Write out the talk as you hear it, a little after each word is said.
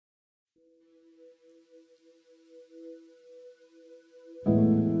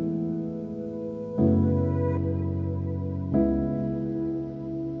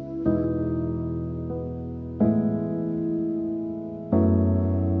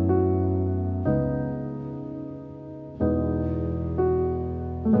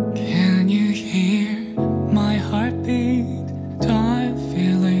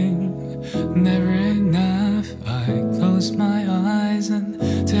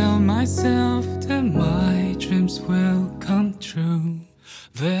myself that my dreams will come true.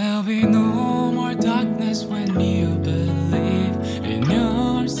 There'll be no more darkness when you believe in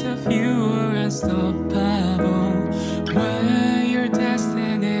yourself. You are unstoppable. Where your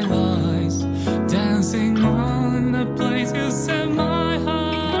destiny lies, dancing on the place you set my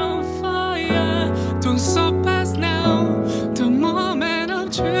heart on fire. Don't stop us now, the moment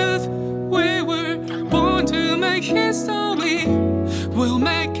of truth. We were born to make history. We'll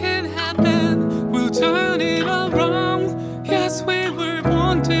make it happen, we'll turn it around. Yes, we were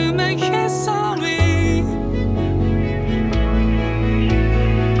born to make history.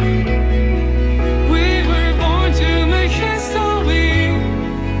 We were born to make history.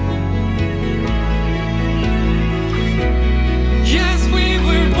 Yes, we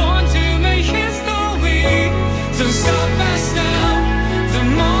were born to make history. So stop us now, the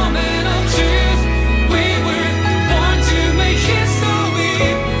moment of truth. We were born to make history.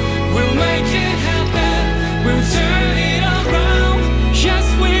 We'll make it happen, we'll turn it around. Yes,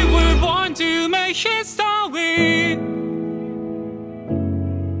 we were born to make history.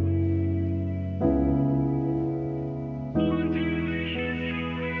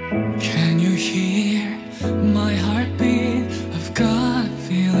 Can you hear my heartbeat? I've got a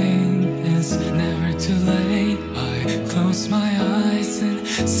feeling it's never too late. I close my eyes and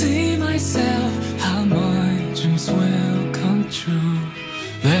see myself, how my dreams will come true.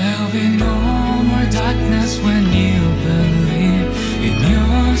 There'll be no more darkness when you believe in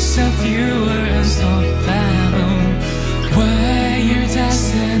yourself. You are unstoppable. Where your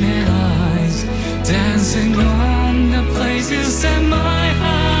destiny lies, dancing on the place you set my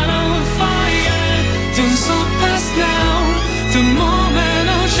heart on fire. Don't stop us now, the moment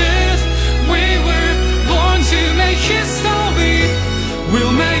of truth. We were born to make history.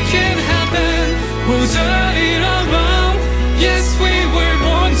 We'll make it happen, we'll turn it around. Yes, we were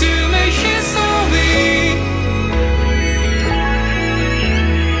born to make history.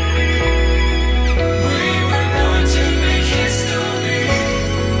 We were born to make history.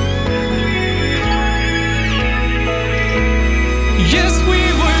 Yes, we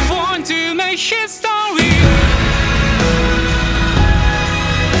were born to make history.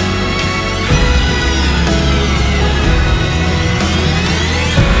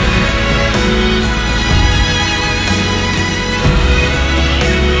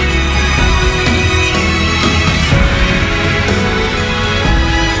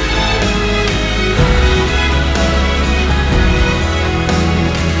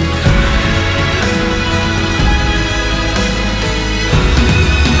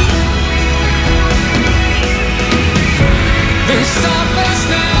 Stop us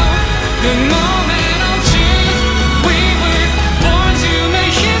now, the moment of truth. We were born to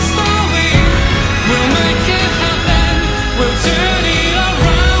make history. We'll make it happen, we'll turn it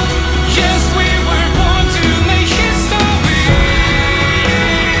around. Yes, we were born to make history.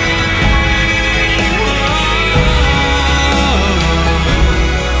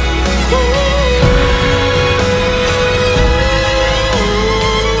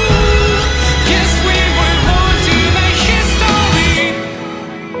 Yes, we were born to make history.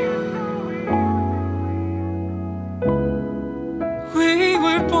 We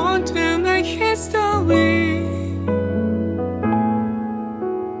were born to make history.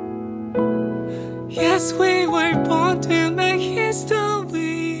 Yes, we were born to